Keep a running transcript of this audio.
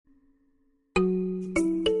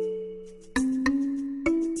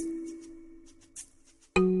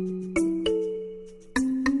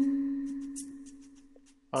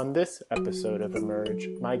On this episode of Emerge,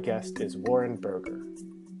 my guest is Warren Berger.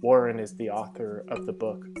 Warren is the author of the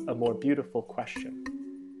book A More Beautiful Question.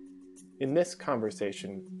 In this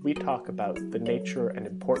conversation, we talk about the nature and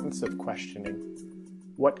importance of questioning,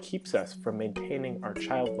 what keeps us from maintaining our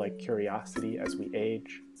childlike curiosity as we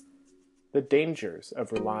age, the dangers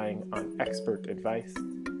of relying on expert advice,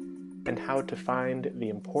 and how to find the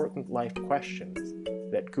important life questions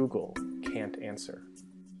that Google can't answer.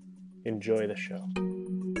 Enjoy the show.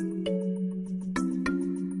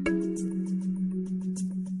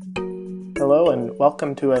 Hello and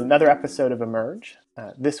welcome to another episode of Emerge.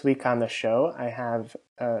 This week on the show, I have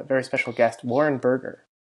a very special guest, Warren Berger.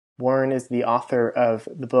 Warren is the author of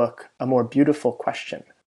the book A More Beautiful Question.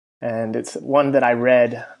 And it's one that I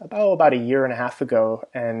read about a year and a half ago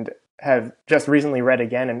and have just recently read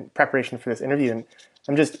again in preparation for this interview. And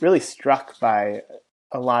I'm just really struck by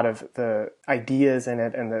a lot of the ideas in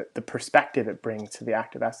it and the perspective it brings to the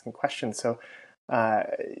act of asking questions. So,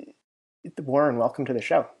 Warren, welcome to the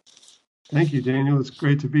show. Thank you, Daniel. It's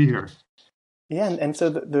great to be here. Yeah, and so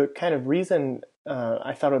the kind of reason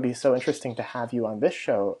I thought it would be so interesting to have you on this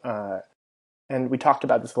show, and we talked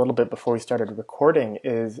about this a little bit before we started recording,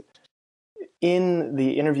 is in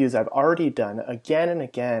the interviews I've already done, again and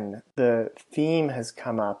again, the theme has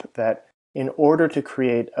come up that in order to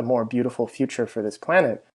create a more beautiful future for this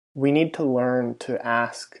planet, we need to learn to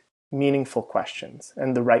ask meaningful questions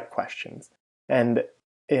and the right questions. And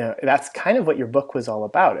that's kind of what your book was all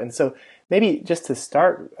about. And so maybe just to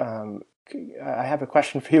start, I have a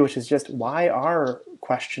question for you, which is just why are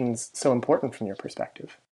questions so important from your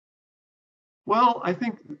perspective? Well, I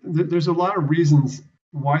think there's a lot of reasons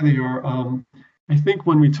why they are. I think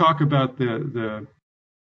when we talk about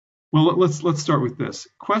let's start with this.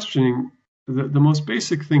 Questioning, the most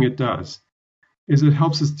basic thing it does is it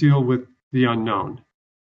helps us deal with the unknown.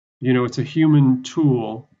 You know, it's a human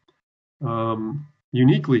tool,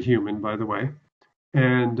 uniquely human, by the way,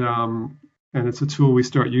 and it's a tool we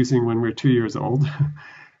start using when we're 2 years old.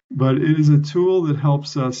 But it is a tool that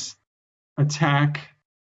helps us attack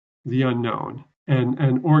the unknown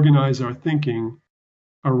and organize our thinking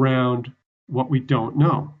around what we don't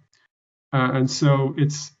know. And so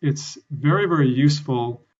it's very, very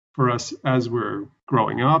useful for us as we're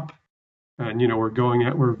growing up, and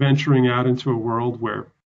we're venturing out into a world where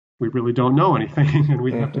we really don't know anything, and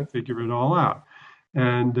we have to figure it all out.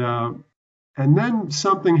 And then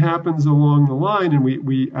something happens along the line, and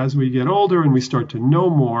we as we get older and we start to know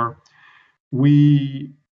more,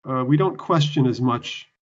 we don't question as much.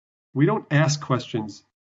 We don't ask questions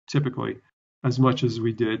typically as much as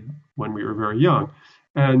we did when we were very young.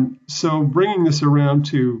 And so bringing this around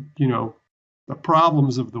to, the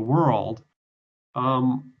problems of the world,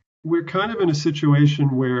 we're kind of in a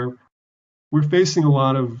situation where we're facing a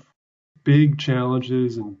lot of big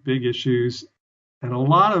challenges and big issues, and a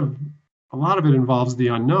lot of it involves the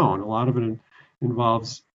unknown. A lot of it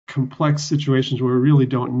involves complex situations where we really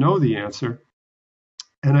don't know the answer.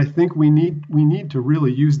 And I think we need to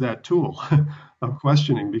really use that tool of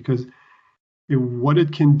questioning, because what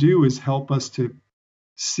it can do is help us to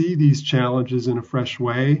see these challenges in a fresh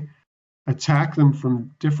way, attack them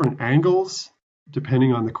from different angles,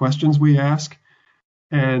 depending on the questions we ask,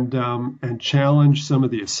 and challenge some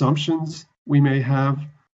of the assumptions we may have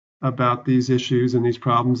about these issues and these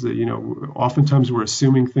problems that, oftentimes we're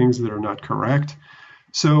assuming things that are not correct.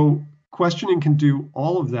 So questioning can do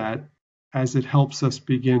all of that as it helps us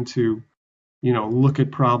begin to, look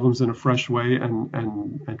at problems in a fresh way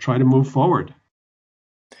and try to move forward.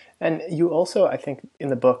 And you also, I think, in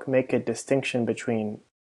the book, make a distinction between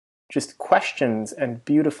just questions and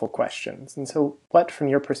beautiful questions. And so what, from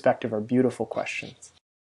your perspective, are beautiful questions?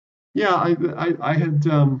 Yeah, I had,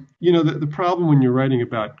 the problem when you're writing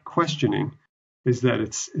about questioning is that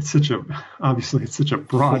it's such a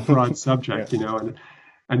broad subject,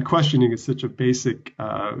 and questioning is such a basic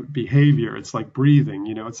behavior. It's like breathing,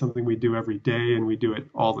 it's something we do every day, and we do it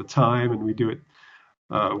all the time, and we do it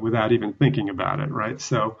without even thinking about it, right?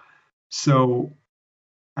 So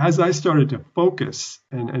as I started to focus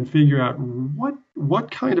and figure out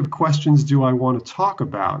what kind of questions do I want to talk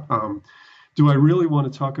about, do I really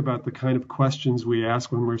want to talk about the kind of questions we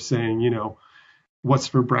ask when we're saying, what's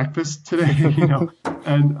for breakfast today?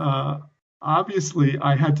 And obviously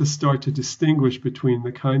I had to start to distinguish between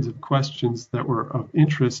the kinds of questions that were of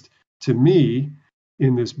interest to me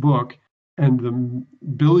in this book and the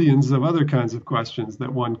billions of other kinds of questions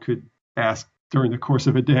that one could ask during the course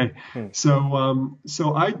of a day. So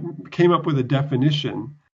I came up with a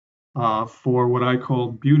definition for what I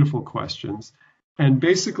called beautiful questions. And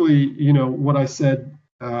basically, what I said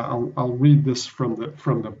I'll read this from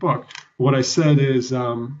the book. What I said is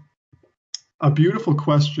a beautiful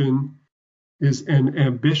question is an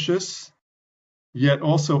ambitious yet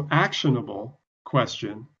also actionable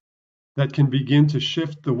question that can begin to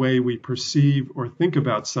shift the way we perceive or think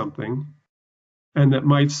about something, and that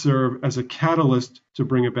might serve as a catalyst to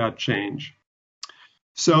bring about change.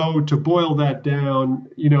 So to boil that down,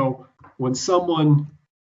 when someone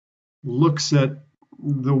looks at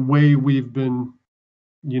the way we've been,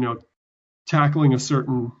 tackling a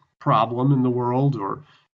certain problem in the world, or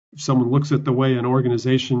if someone looks at the way an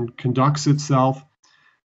organization conducts itself,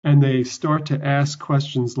 and they start to ask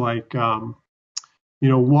questions like,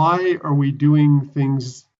 why are we doing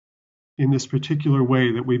things in this particular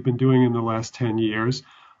way that we've been doing in the last 10 years?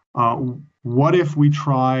 What if we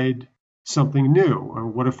tried something new? Or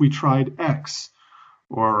what if we tried X?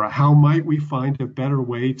 Or how might we find a better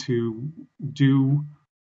way to do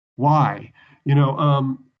Y?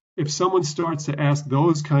 If someone starts to ask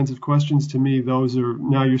those kinds of questions, to me,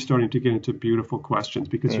 now you're starting to get into beautiful questions,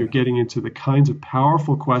 because you're getting into the kinds of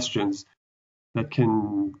powerful questions that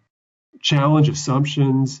can challenge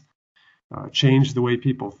assumptions, change the way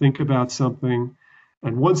people think about something.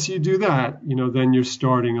 And once you do that, then you're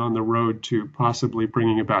starting on the road to possibly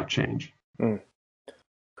bringing about change.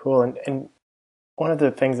 Cool. And one of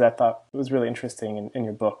the things I thought was really interesting in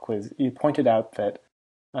your book was you pointed out that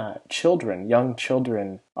young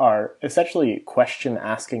children are essentially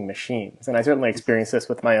question-asking machines. And I certainly experienced this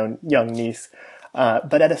with my own young niece.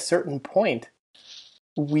 But at a certain point,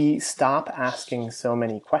 we stop asking so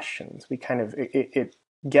many questions. We kind of, it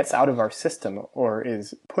gets out of our system, or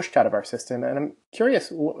is pushed out of our system. And I'm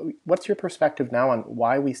curious, what's your perspective now on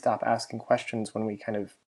why we stop asking questions when we kind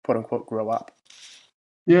of, quote unquote, grow up?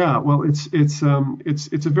 Yeah, well, it's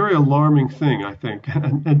a very alarming thing, I think,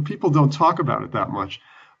 and people don't talk about it that much.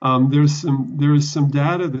 There is some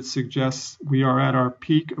data that suggests we are at our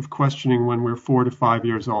peak of questioning when we're 4 to 5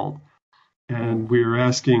 years old, and we're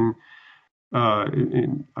asking.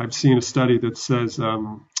 I've seen a study that says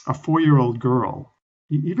a 4-year-old girl,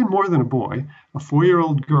 even more than a boy, a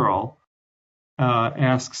 4-year-old girl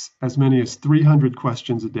asks as many as 300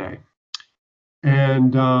 questions a day,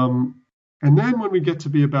 and then when we get to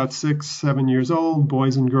be about 6, 7 years old,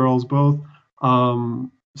 boys and girls both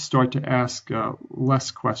start to ask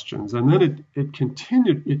less questions, and then it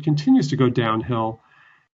continues to go downhill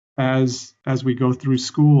as we go through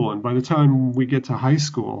school, and by the time we get to high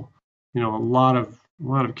school, a lot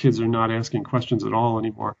of kids are not asking questions at all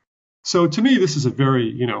anymore. So to me, this is a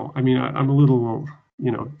very, I'm a little,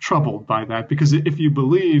 troubled by that, because if you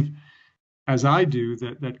believe, as I do,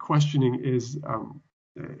 that questioning is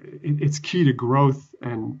it's key to growth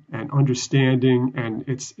and understanding, and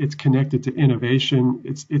it's connected to innovation.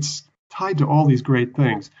 It's tied to all these great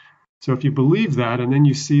things. So if you believe that, and then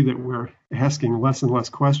you see that we're asking less and less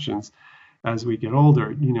questions as we get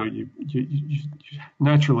older, you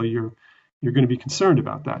naturally you're going to be concerned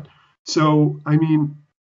about that. So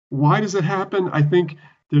why does it happen? I think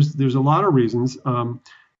there's a lot of reasons.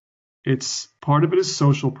 It's part of it is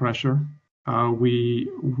social pressure.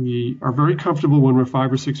 We are very comfortable when we're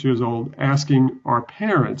 5 or 6 years old asking our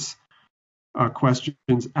parents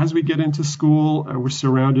questions. As we get into school, we're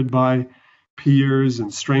surrounded by peers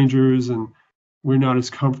and strangers, and we're not as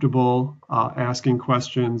comfortable asking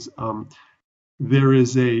questions. There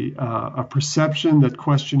is a perception that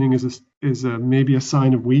questioning is maybe a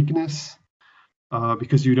sign of weakness,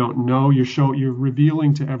 because you don't know. You're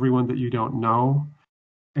revealing to everyone that you don't know.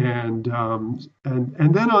 And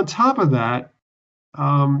then on top of that,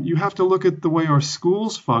 you have to look at the way our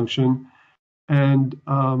schools function, and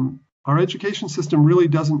our education system really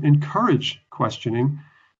doesn't encourage questioning.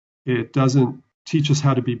 It doesn't teach us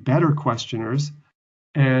how to be better questioners,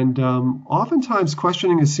 and oftentimes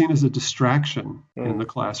questioning is seen as a distraction in the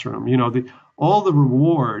classroom. All the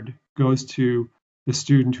reward goes to the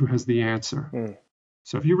student who has the answer.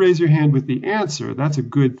 So if you raise your hand with the answer, that's a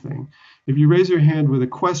good thing. If you raise your hand with a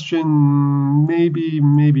question, maybe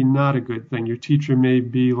not a good thing. Your teacher may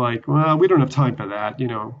be like, well, we don't have time for that.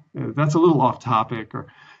 That's a little off topic, or,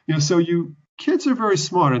 so kids are very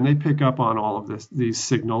smart, and they pick up on all of these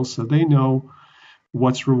signals. So they know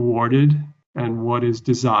what's rewarded and what is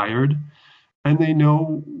desired. And they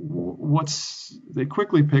know they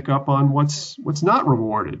quickly pick up on what's not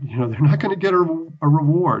rewarded. They're not going to get a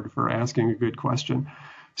reward for asking a good question.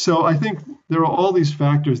 So I think there are all these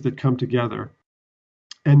factors that come together,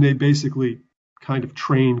 and they basically kind of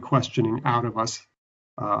train questioning out of us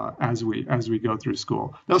as we go through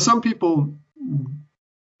school. Now, some people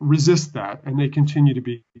resist that, and they continue to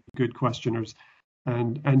be good questioners,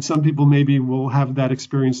 and some people maybe will have that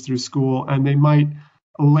experience through school, and they might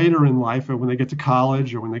later in life, or when they get to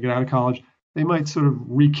college, or when they get out of college, they might sort of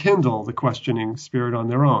rekindle the questioning spirit on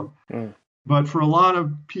their own. Mm. But for a lot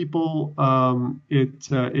of people, it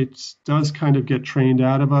does kind of get trained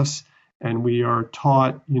out of us, and we are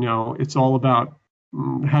taught, it's all about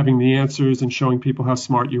having the answers and showing people how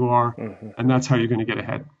smart you are, Mm-hmm. and that's how you're going to get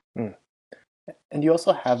ahead. Mm. And you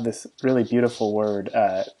also have this really beautiful word,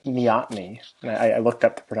 neoteny. And I looked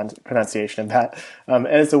up the pronunciation of that. And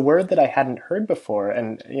it's a word that I hadn't heard before.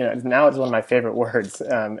 And now it's one of my favorite words.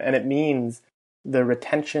 And it means the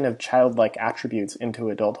retention of childlike attributes into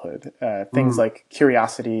adulthood. Things Mm. like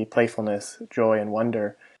curiosity, playfulness, joy, and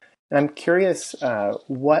wonder. And I'm curious,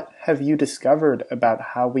 what have you discovered about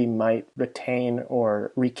how we might retain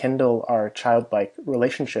or rekindle our childlike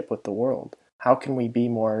relationship with the world? How can we be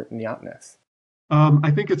more neotenous?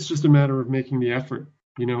 I think it's just a matter of making the effort.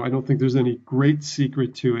 I don't think there's any great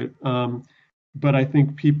secret to it. But I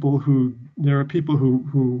think there are people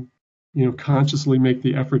who consciously make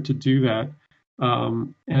the effort to do that.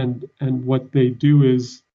 And what they do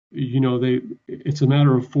is, it's a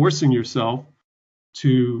matter of forcing yourself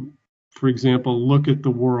to, for example, look at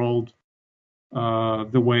the world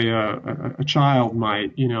the way a child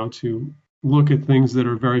might, to look at things that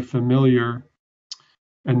are very familiar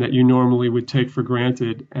and that you normally would take for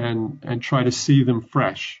granted, and try to see them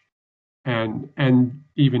fresh, and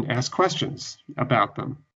even ask questions about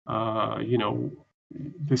them.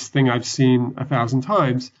 This thing I've seen 1,000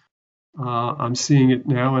 times, I'm seeing it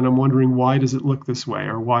now, and I'm wondering, why does it look this way,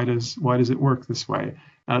 or why does it work this way?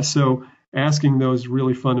 So asking those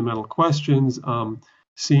really fundamental questions,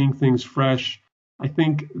 seeing things fresh, I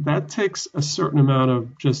think that takes a certain amount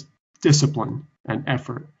of just discipline and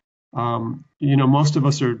effort. Most of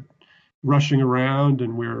us are rushing around,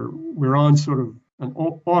 and we're on sort of an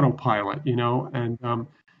autopilot,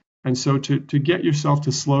 and so to get yourself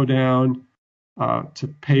to slow down, to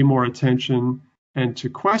pay more attention, and to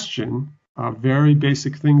question very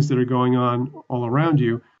basic things that are going on all around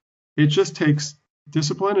you, it just takes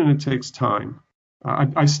discipline, and it takes time.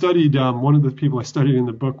 I studied, one of the people I studied in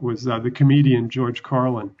the book was the comedian George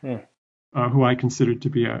Carlin, Mm. who I considered to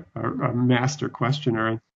be a master questioner.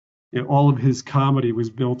 And all of his comedy was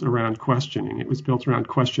built around questioning. It was built around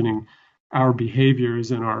questioning our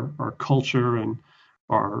behaviors and our culture and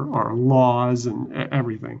our laws and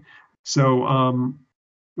everything. So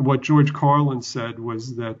what George Carlin said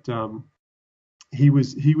was that he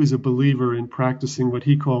was a believer in practicing what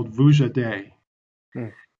he called vuja de.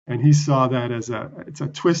 Mm. And he saw that as it's a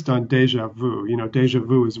twist on deja vu. Deja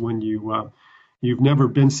vu is when you've never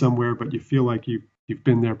been somewhere, but you feel like you've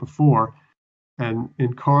been there before. And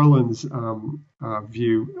in Carlin's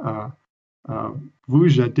view,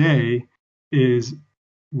 vuja de is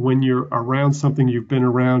when you're around something you've been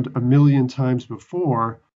around 1,000,000 times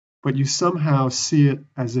before, but you somehow see it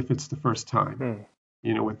as if it's the first time,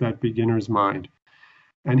 Mm. with that beginner's mind.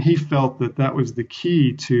 And he felt that that was the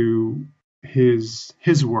key to his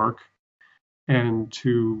work, and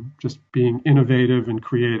to just being innovative and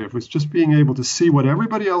creative, was just being able to see what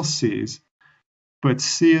everybody else sees, but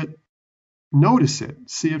notice it,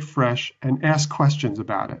 see it fresh, and ask questions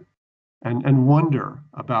about it, and wonder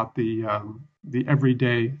about the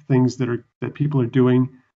everyday things that people are doing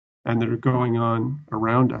and that are going on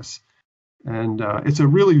around us. And it's a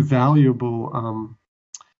really valuable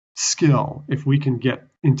skill if we can get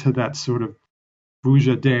into that sort of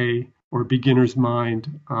vuja de, or beginner's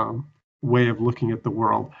mind, way of looking at the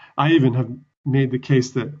world. I even have made the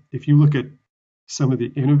case that if you look at some of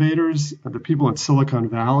the innovators, the people in Silicon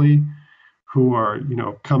Valley who are,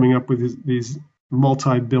 coming up with these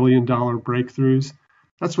multi-billion-dollar breakthroughs,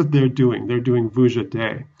 that's what they're doing. They're doing vuja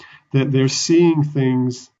de. They're seeing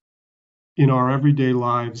things in our everyday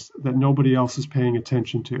lives that nobody else is paying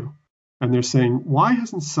attention to. And they're saying, why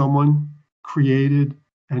hasn't someone created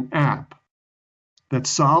an app that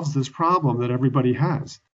solves this problem that everybody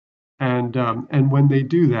has? And when they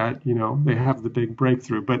do that, they have the big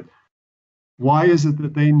breakthrough. But why is it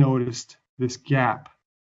that they noticed this gap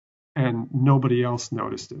and nobody else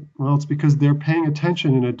noticed it? Well, it's because they're paying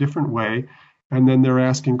attention in a different way, and then they're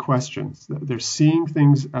asking questions. They're seeing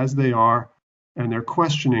things as they are, and they're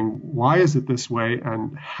questioning, why is it this way,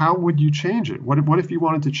 and how would you change it? What if you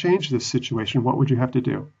wanted to change this situation? What would you have to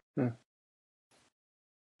do? Mm.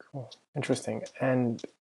 Cool. Interesting. And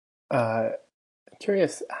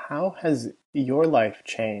curious, how has your life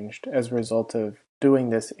changed as a result of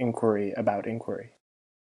doing this inquiry about inquiry?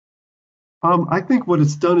 I think what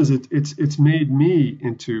it's done is it's made me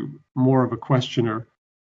into more of a questioner,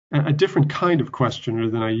 a different kind of questioner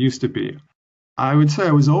than I used to be. I would say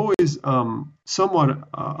I was always somewhat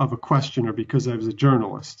of a questioner because I was a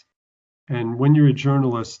journalist, And when you're a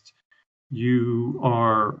journalist, you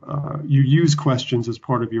use questions as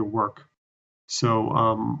part of your work.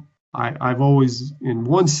 So I've always, in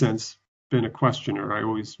one sense, been a questioner. I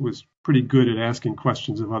always was pretty good at asking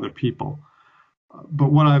questions of other people.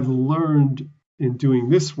 But what I've learned in doing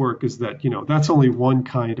this work is that, that's only one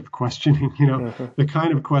kind of questioning. Mm-hmm. The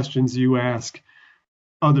kind of questions you ask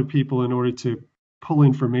other people in order to pull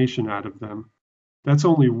information out of them. That's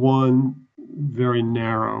only one very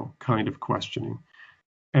narrow kind of questioning.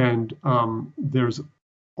 And there's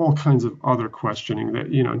all kinds of other questioning that,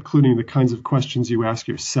 including the kinds of questions you ask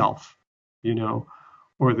yourself,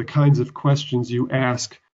 or the kinds of questions you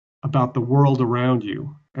ask about the world around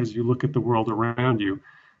you as you look at the world around you.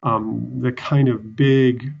 The kind of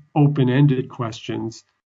big open-ended questions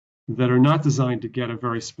that are not designed to get a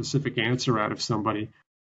very specific answer out of somebody,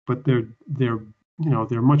 but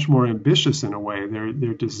they're much more ambitious in a way.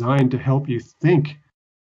 They're designed to help you think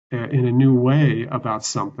in a new way about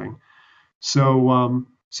something. So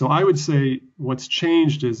I would say what's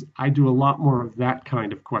changed is I do a lot more of that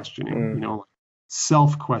kind of questioning,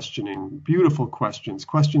 self-questioning, beautiful questions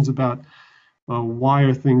about why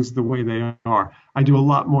are things the way they are. I do a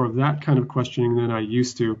lot more of that kind of questioning than I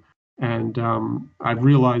used to. And I've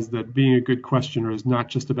realized that being a good questioner is not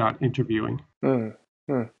just about interviewing.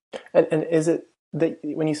 Mm-hmm. And is it that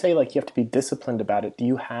when you say like you have to be disciplined about it, do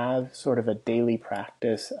you have sort of a daily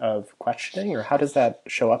practice of questioning, or how does that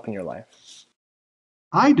show up in your life?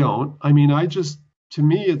 I don't. I mean, to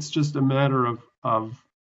me, it's just a matter of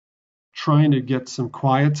trying to get some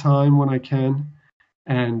quiet time when I can,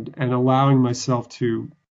 and allowing myself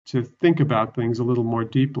to think about things a little more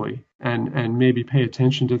deeply, and maybe pay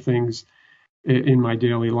attention to things in my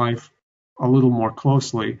daily life a little more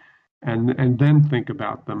closely, and then think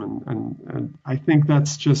about them. And I think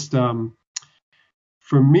that's just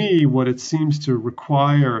for me, what it seems to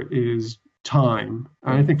require is time.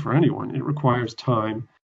 And I think for anyone, it requires time,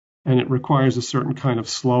 and it requires a certain kind of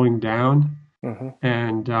slowing down. Mm-hmm.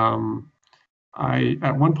 And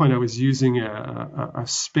at one point I was using a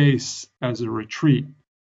space as a retreat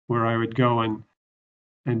where I would go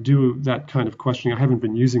and do that kind of questioning. I haven't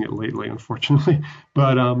been using it lately, unfortunately,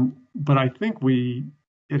 but I think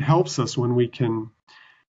it helps us when we can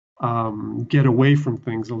get away from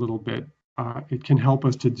things a little bit. It can help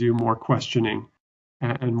us to do more questioning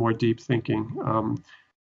and more deep thinking.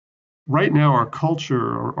 Right now, our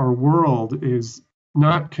culture, our world is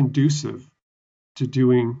not conducive to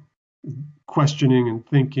doing questioning and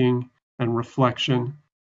thinking and reflection.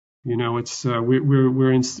 It's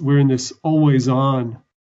we're in this always on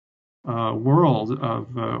world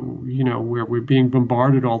of where we're being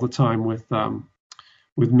bombarded all the time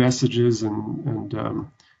with messages and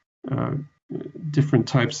different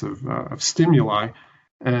types of stimuli,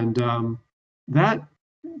 and that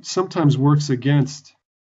sometimes works against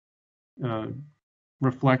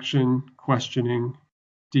reflection, questioning,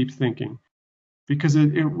 deep thinking, because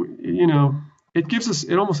it gives us,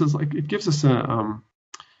 it almost is like it gives us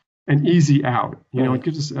an easy out. It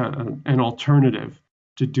gives us an alternative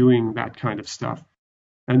to doing that kind of stuff.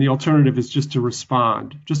 And the alternative is just to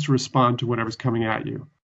respond to whatever's coming at you,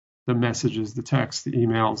 the messages, the texts, the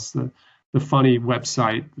emails, the funny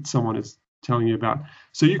website that someone is telling you about.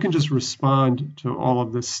 So you can just respond to all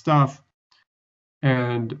of this stuff,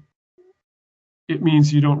 and it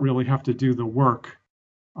means you don't really have to do the work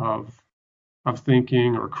of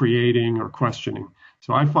thinking or creating or questioning.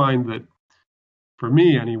 So I find that, for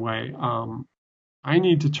me anyway, I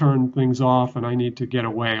need to turn things off, and I need to get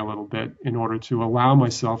away a little bit in order to allow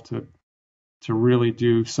myself to really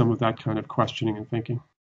do some of that kind of questioning and thinking.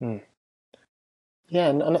 Mm. Yeah,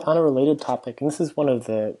 and on a related topic, and this is one of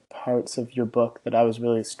the parts of your book that I was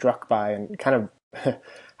really struck by, and kind of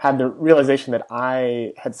had the realization that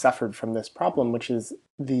I had suffered from this problem, which is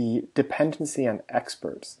the dependency on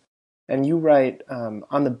experts. And you write,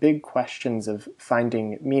 on the big questions of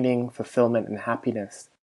finding meaning, fulfillment, and happiness,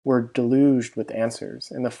 we're deluged with answers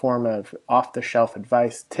in the form of off-the-shelf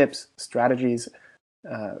advice, tips, strategies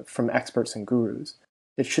from experts and gurus.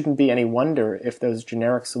 It shouldn't be any wonder if those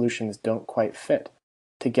generic solutions don't quite fit.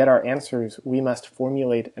 To get our answers, we must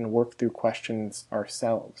formulate and work through questions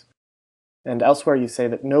ourselves. And elsewhere you say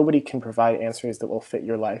that nobody can provide answers that will fit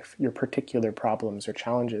your life, your particular problems or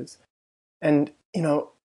challenges. And,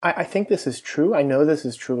 I think this is true. I know this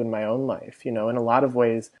is true in my own life. In a lot of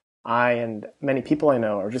ways, I and many people I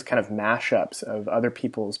know are just kind of mashups of other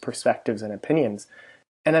people's perspectives and opinions.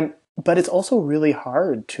 But it's also really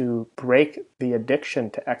hard to break the addiction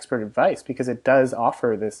to expert advice, because it does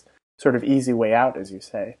offer this sort of easy way out, as you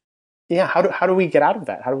say. Yeah, how do we get out of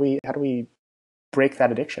that? How do we break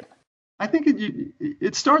that addiction? I think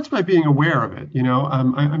it starts by being aware of it. I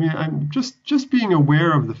mean, I'm just being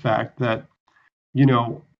aware of the fact that you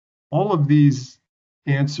know all of these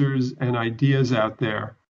answers and ideas out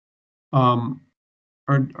there um,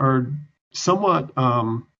 are somewhat,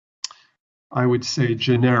 I would say,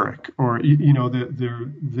 generic, or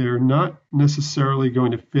that they're not necessarily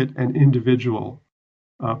going to fit an individual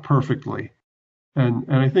perfectly. And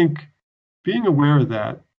I think being aware of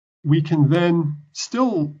that, we can then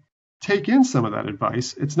still take in some of that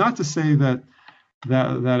advice. It's not to say that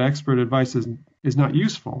that expert advice is not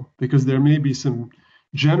useful, because there may be some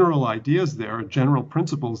general ideas there, general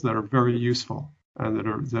principles that are very useful and that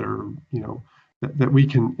are that we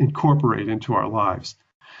can incorporate into our lives.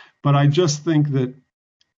 But I just think that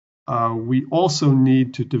we also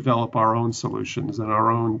need to develop our own solutions and our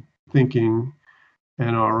own thinking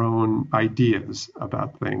and our own ideas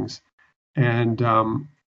about things. And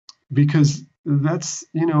because that's,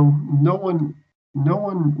 no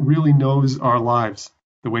one really knows our lives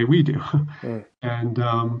the way we do.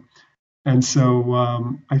 Mm. And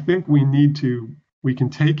so I think we can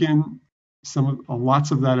take in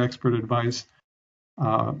lots of that expert advice,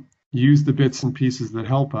 uh, use the bits and pieces that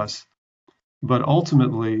help us, but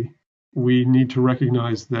ultimately we need to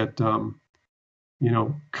recognize that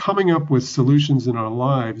coming up with solutions in our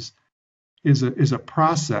lives is a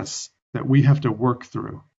process that we have to work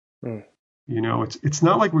through. Mm. It's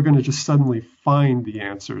not like we're going to just suddenly find the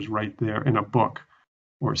answers right there in a book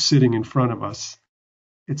or sitting in front of us.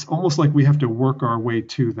 It's almost like we have to work our way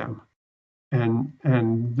to them, and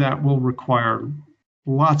that will require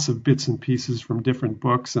lots of bits and pieces from different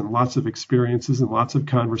books and lots of experiences and lots of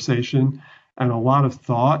conversation and a lot of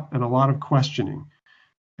thought and a lot of questioning.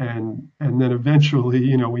 And then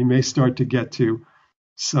eventually, we may start to get to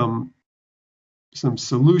some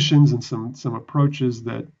solutions and some approaches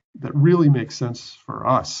that really make sense for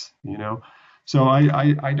us. So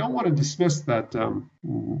I don't want to dismiss that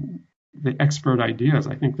the expert ideas.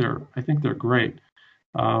 I think they're great.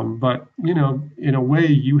 But in a way,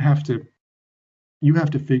 you have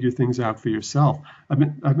to figure things out for yourself.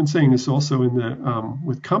 I've been saying this also in the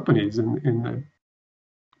with companies, in the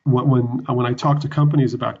when I talk to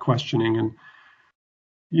companies about questioning. And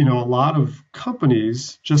a lot of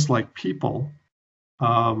companies, just like people,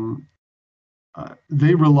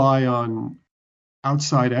 they rely on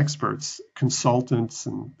outside experts, consultants,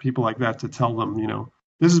 and people like that to tell them,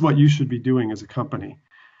 this is what you should be doing as a company.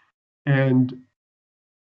 And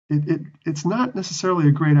it's not necessarily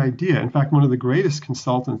a great idea. In fact, one of the greatest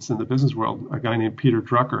consultants in the business world, a guy named Peter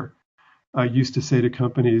Drucker, used to say to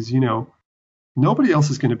companies, nobody else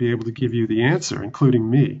is going to be able to give you the answer, including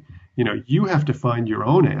me. You have to find your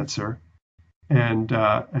own answer, and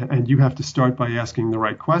you have to start by asking the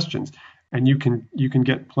right questions. And you can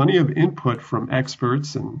get plenty of input from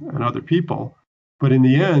experts and other people, but in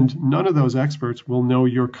the end, none of those experts will know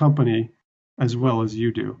your company as well as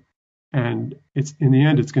you do. And in the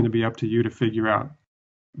end, it's going to be up to you to figure out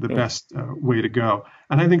the best way to go.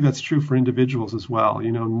 And I think that's true for individuals as well.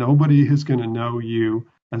 Nobody is going to know you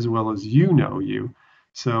as well as you know you.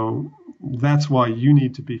 So that's why you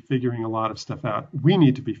need to be figuring a lot of stuff out. We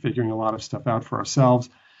need to be figuring a lot of stuff out for ourselves.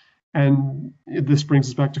 And this brings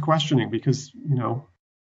us back to questioning, because,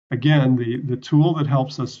 again, the tool that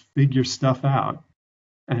helps us figure stuff out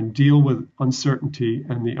and deal with uncertainty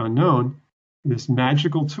and the unknown, this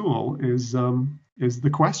magical tool is the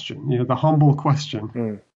question, the humble question.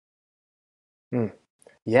 Mm. Mm.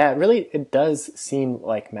 Yeah, it does seem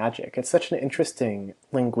like magic. It's such an interesting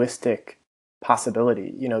linguistic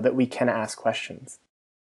possibility, that we can ask questions.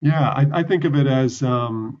 Yeah, I think of it as,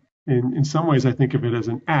 in some ways, I think of it as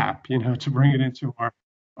an app, to bring it into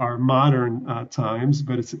our modern times.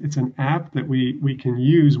 But it's an app that we can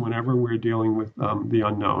use whenever we're dealing with the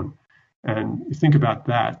unknown. And you think about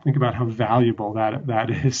that. Think about how valuable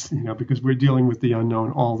that is, because we're dealing with the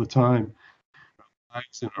unknown all the time,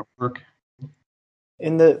 in our work.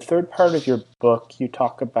 In the third part of your book, you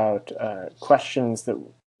talk about questions that,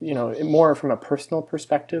 more from a personal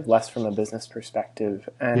perspective, less from a business perspective.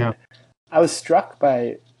 And Yeah. I was struck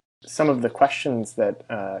by some of the questions that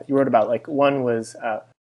you wrote about. Like, one was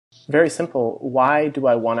very simple: why do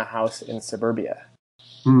I want a house in suburbia?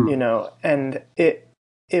 And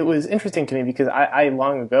it was interesting to me, because I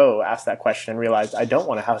long ago asked that question and realized I don't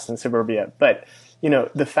want a house in suburbia. But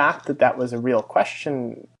the fact that that was a real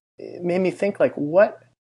question, it made me think, like, what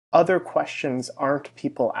other questions aren't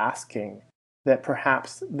people asking that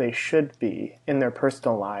perhaps they should be in their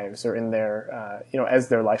personal lives or in their as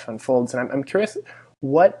their life unfolds. And I'm curious,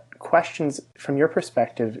 what questions from your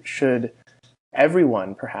perspective should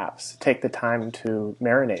everyone perhaps take the time to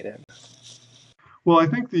marinate in? Well, I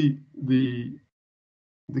think the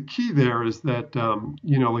key there is that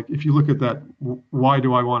like if you look at that, why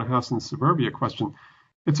do I want a house in suburbia question,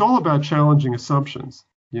 it's all about challenging assumptions,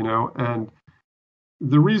 and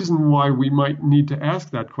the reason why we might need to ask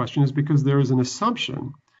that question is because there is an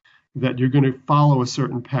assumption that you're going to follow a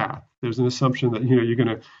certain path. There's an assumption that you're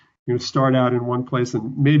going to start out in one place,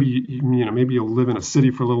 and maybe you'll live in a city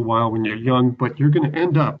for a little while when you're young, but you're going to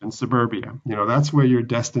end up in suburbia. That's where you're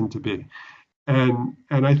destined to be. And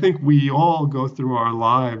I think we all go through our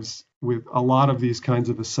lives with a lot of these kinds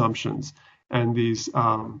of assumptions, and these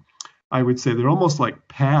I would say they're almost like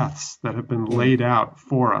paths that have been laid out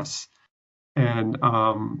for us. And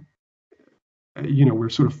we're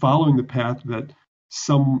sort of following the path that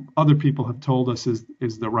some other people have told us is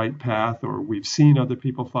the right path, or we've seen other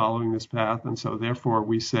people following this path, and so therefore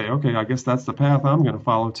we say, okay, I guess that's the path I'm going to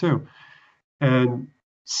follow too. And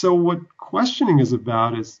so what questioning is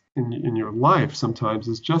about is in your life sometimes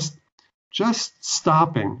is just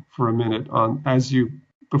stopping for a minute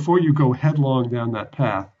before you go headlong down that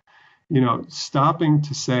path, stopping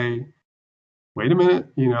to say, wait a minute,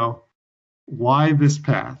 why this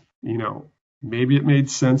path? Maybe it made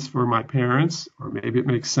sense for my parents, or maybe it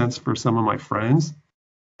makes sense for some of my friends.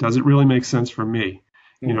 Does it really make sense for me?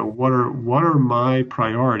 What are my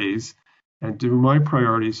priorities, and do my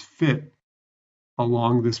priorities fit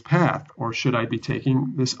along this path, or should I be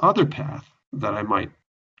taking this other path that I might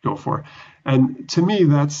go for? And to me,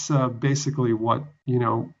 that's basically what,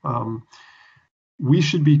 we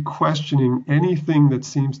should be questioning anything that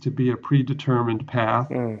seems to be a predetermined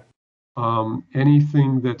path,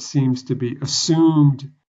 anything that seems to be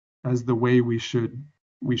assumed as the way we should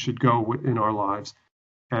go in our lives.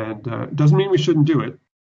 And it doesn't mean we shouldn't do it.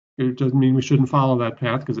 It doesn't mean we shouldn't follow that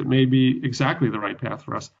path, because it may be exactly the right path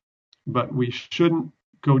for us. But we shouldn't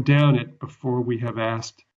go down it before we have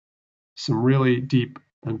asked some really deep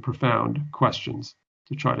and profound questions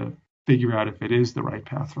to try to figure out if it is the right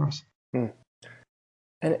path for us.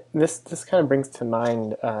 And this kind of brings to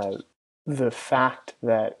mind the fact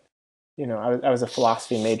that, I was a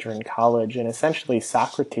philosophy major in college, and essentially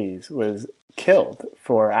Socrates was killed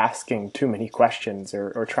for asking too many questions,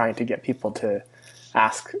 or trying to get people to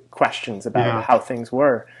ask questions about how things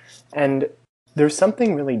were. And there's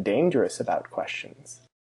something really dangerous about questions.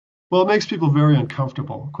 Well, it makes people very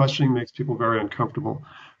uncomfortable. Questioning makes people very uncomfortable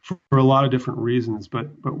for a lot of different reasons. But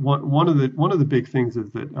one of the big things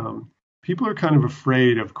is that people are kind of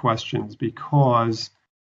afraid of questions, because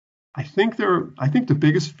I think the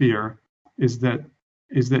biggest fear is that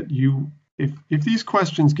if these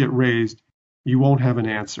questions get raised, you won't have an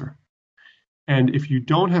answer. And if you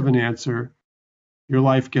don't have an answer, your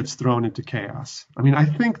life gets thrown into chaos. I mean, I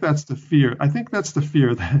think that's the fear. I think that's the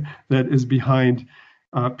fear that is behind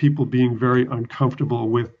people being very uncomfortable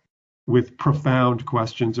with profound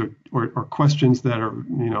questions, or questions that are,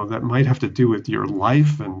 that might have to do with your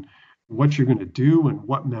life and what you're going to do and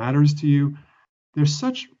what matters to you. There's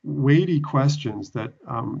such weighty questions that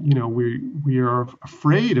we are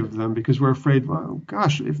afraid of them, because we're afraid, well,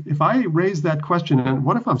 gosh, if I raise that question, and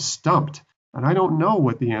what if I'm stumped and I don't know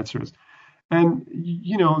what the answer is?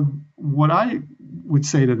 And what I would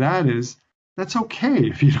say to that is, that's okay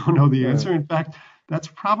if you don't know the answer. In fact, that's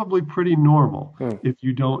probably pretty normal if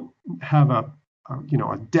you don't have a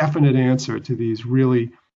definite answer to these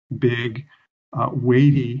really big,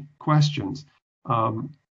 weighty questions.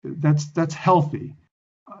 That's healthy.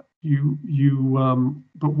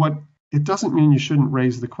 But what it doesn't mean you shouldn't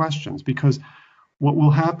raise the questions, because what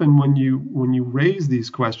will happen when you raise these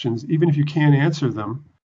questions, even if you can't answer them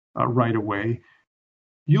right away,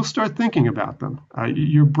 you'll start thinking about them.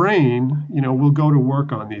 Your brain, will go to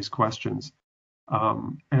work on these questions,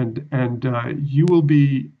 and you will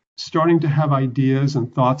be starting to have ideas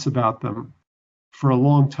and thoughts about them for a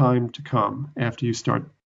long time to come after you start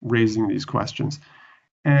raising these questions.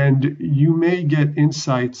 And you may get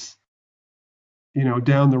insights,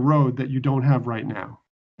 down the road that you don't have right now.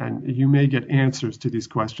 And you may get answers to these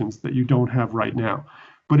questions that you don't have right now.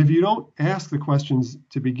 But if you don't ask the questions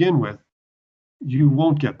to begin with, you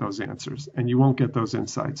won't get those answers, and you won't get those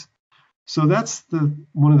insights. So that's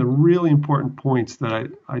one of the really important points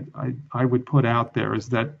that I would put out there, is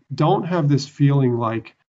that don't have this feeling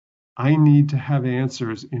like I need to have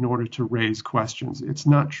answers in order to raise questions. It's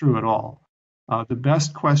not true at all. The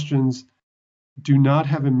best questions do not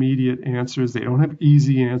have immediate answers. They don't have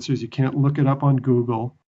easy answers. You can't look it up on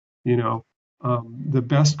Google. The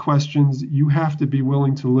best questions, you have to be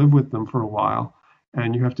willing to live with them for a while,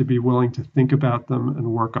 and you have to be willing to think about them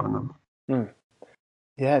and work on them.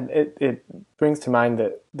 Yeah, it brings to mind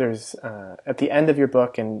that there's at the end of your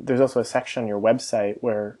book, and there's also a section on your website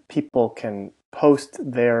where people can post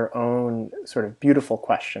their own sort of beautiful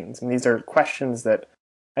questions. And these are questions that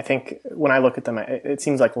I think when I look at them, it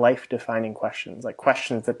seems like life-defining questions, like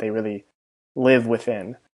questions that they really live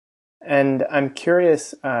within. And I'm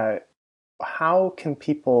curious, how can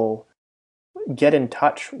people get in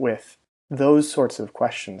touch with those sorts of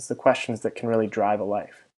questions, the questions that can really drive a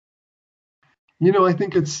life? I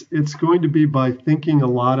think it's going to be by thinking a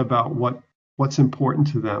lot about what's important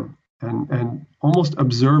to them and almost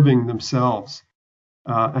observing themselves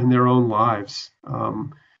and their own lives.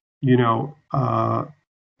 You know,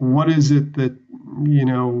 what is it that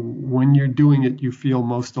when you're doing it you feel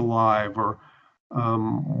most alive, or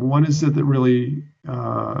what is it that really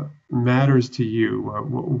matters to you?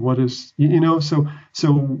 What is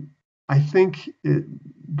so I think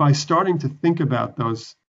by starting to think about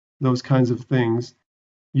those kinds of things,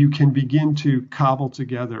 you can begin to cobble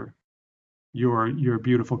together your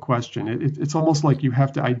beautiful question. It's almost like you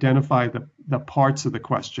have to identify the parts of the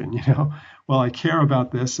question. Well, I care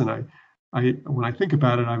about this, and I when I think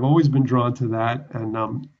about it, I've always been drawn to that, and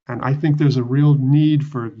I think there's a real need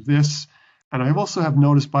for this. And I also have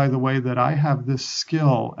noticed, by the way, that I have this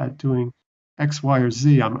skill at doing X, Y, or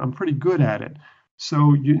Z. I'm pretty good at it.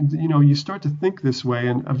 So you start to think this way,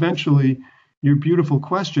 and eventually your beautiful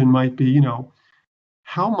question might be,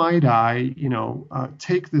 how might I,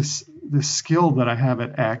 take this skill that I have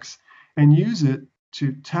at X and use it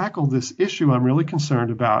to tackle this issue I'm really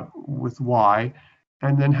concerned about with Y,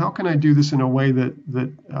 and then how can I do this in a way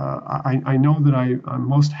that I know that I'm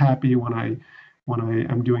most happy when I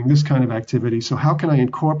am doing this kind of activity. So how can I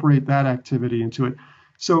incorporate that activity into it?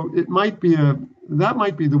 So that might be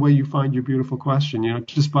the way you find your beautiful question,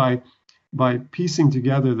 just by piecing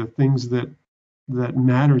together the things that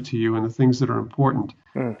matter to you and the things that are important,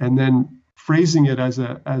 and then phrasing it as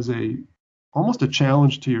a almost a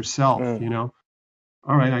challenge to yourself.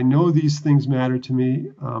 All right, I know these things matter to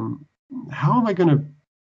me. How am I going to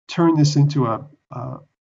turn this into a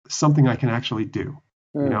something I can actually do?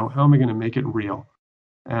 How am I going to make it real?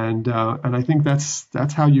 And I think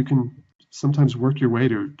that's how you can sometimes work your way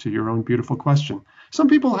to your own beautiful question. Some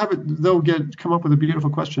people have it, they'll come up with a beautiful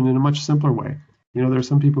question in a much simpler way. There are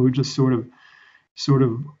some people who just sort of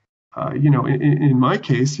in my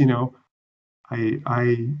case,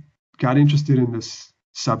 I got interested in this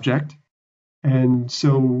subject, and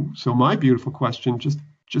so my beautiful question just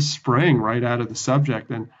sprang right out of the subject.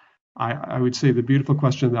 And I would say the beautiful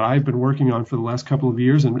question that I've been working on for the last couple of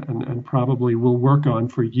years, and probably will work on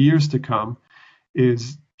for years to come,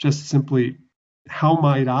 is just simply, how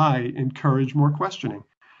might I encourage more questioning?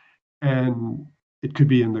 And it could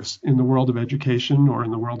be in the world of education, or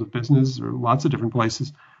in the world of business, or lots of different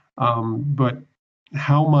places. But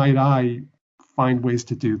how might I find ways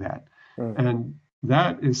to do that? And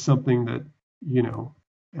that is something that,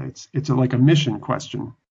 it's like a mission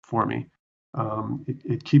question for me.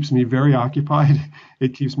 It keeps me very occupied.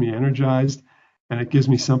 It keeps me energized, and it gives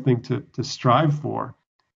me something to strive for.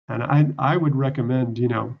 And I would recommend,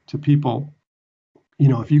 to people,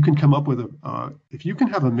 if you can come up with if you can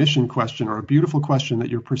have a mission question or a beautiful question that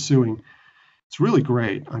you're pursuing, it's really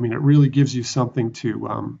great. I mean, it really gives you something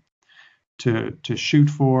to shoot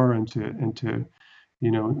for, and to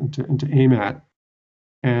aim at.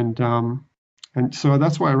 And so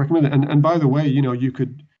that's why I recommend it. And by the way, you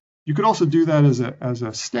could also do that as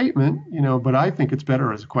a statement, but I think it's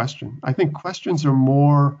better as a question. I think questions are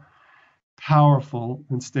more powerful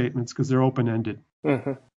than statements because they're open-ended.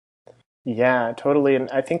 Mm-hmm. Yeah, totally.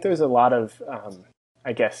 And I think there's a lot of,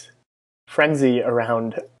 I guess, frenzy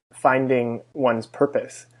around finding one's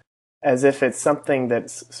purpose, as if it's something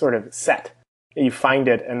that's sort of set. You find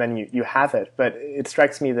it and then you have it. But it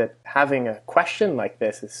strikes me that having a question like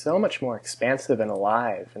this is so much more expansive and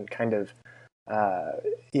alive, and kind of,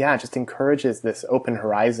 just encourages this open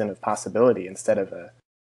horizon of possibility, instead of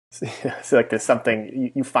so like there's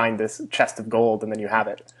something, you find this chest of gold and then you have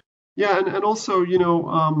it. Yeah, and also,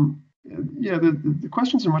 the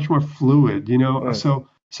questions are much more fluid,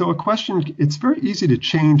 So a question, it's very easy to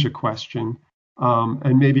change a question,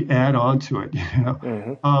 and maybe add on to it,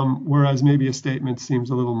 whereas maybe a statement seems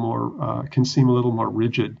a little more, can seem a little more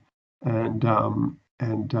rigid, and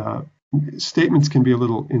statements can be a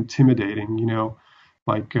little intimidating,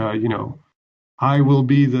 like, I will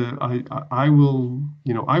be I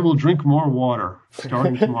will drink more water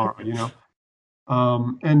starting tomorrow,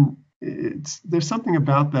 and there's something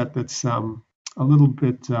about that that's a little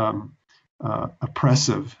bit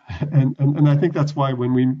oppressive, and I think that's why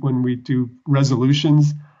when we do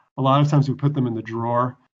resolutions, a lot of times we put them in the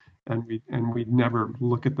drawer, and we'd never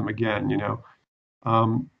look at them again.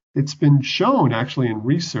 It's been shown actually in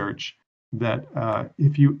research that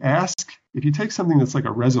if you take something that's like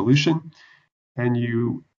a resolution and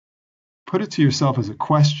you put it to yourself as a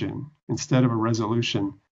question instead of a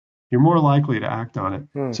resolution, you're more likely to act on it.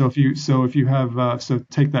 Hmm. So if you have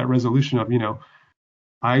take that resolution of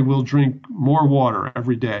I will drink more water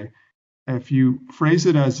every day. If you phrase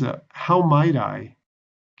it as how might I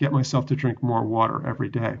get myself to drink more water every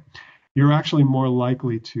day, you're actually more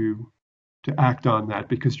likely to act on that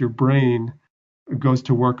because your brain goes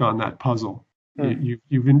to work on that puzzle.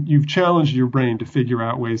 You've challenged your brain to figure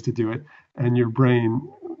out ways to do it, and your brain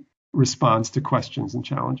responds to questions and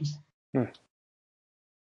challenges.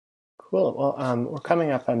 Cool. Well, we're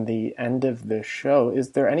coming up on the end of the show.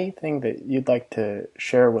 Is there anything that you'd like to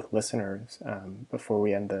share with listeners before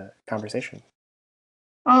we end the conversation?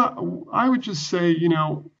 I would just say,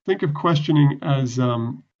 think of questioning as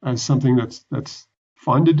something that's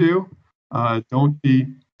fun to do. Don't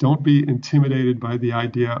be intimidated by the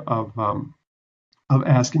idea of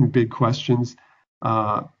asking big questions.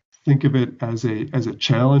 Think of it as a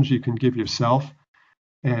challenge you can give yourself,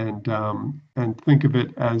 and think of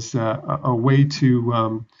it as a way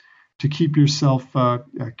to keep yourself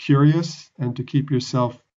curious and to keep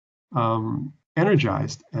yourself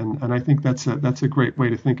energized. And I think that's a great way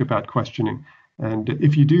to think about questioning. And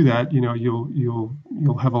if you do that,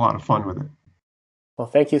 you'll have a lot of fun with it. Well,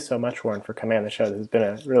 thank you so much, Warren, for coming on the show. This has been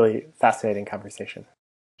a really fascinating conversation.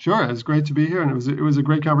 Sure, it's great to be here, and it was a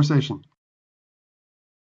great conversation.